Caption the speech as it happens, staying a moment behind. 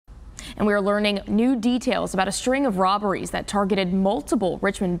And we are learning new details about a string of robberies that targeted multiple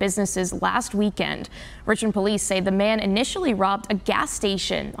Richmond businesses last weekend. Richmond police say the man initially robbed a gas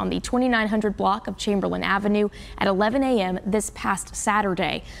station on the 2900 block of Chamberlain Avenue at 11 a.m. this past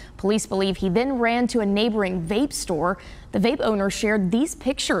Saturday. Police believe he then ran to a neighboring vape store. The vape owner shared these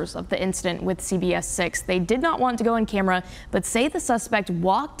pictures of the incident with CBS 6. They did not want to go on camera, but say the suspect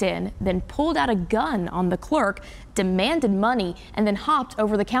walked in, then pulled out a gun on the clerk, demanded money, and then hopped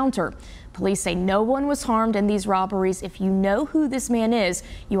over the counter. Police say no one was harmed in these robberies. If you know who this man is,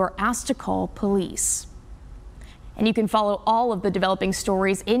 you are asked to call police. And you can follow all of the developing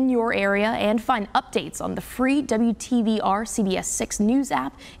stories in your area and find updates on the free WTVR CBS 6 News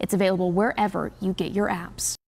app. It's available wherever you get your apps.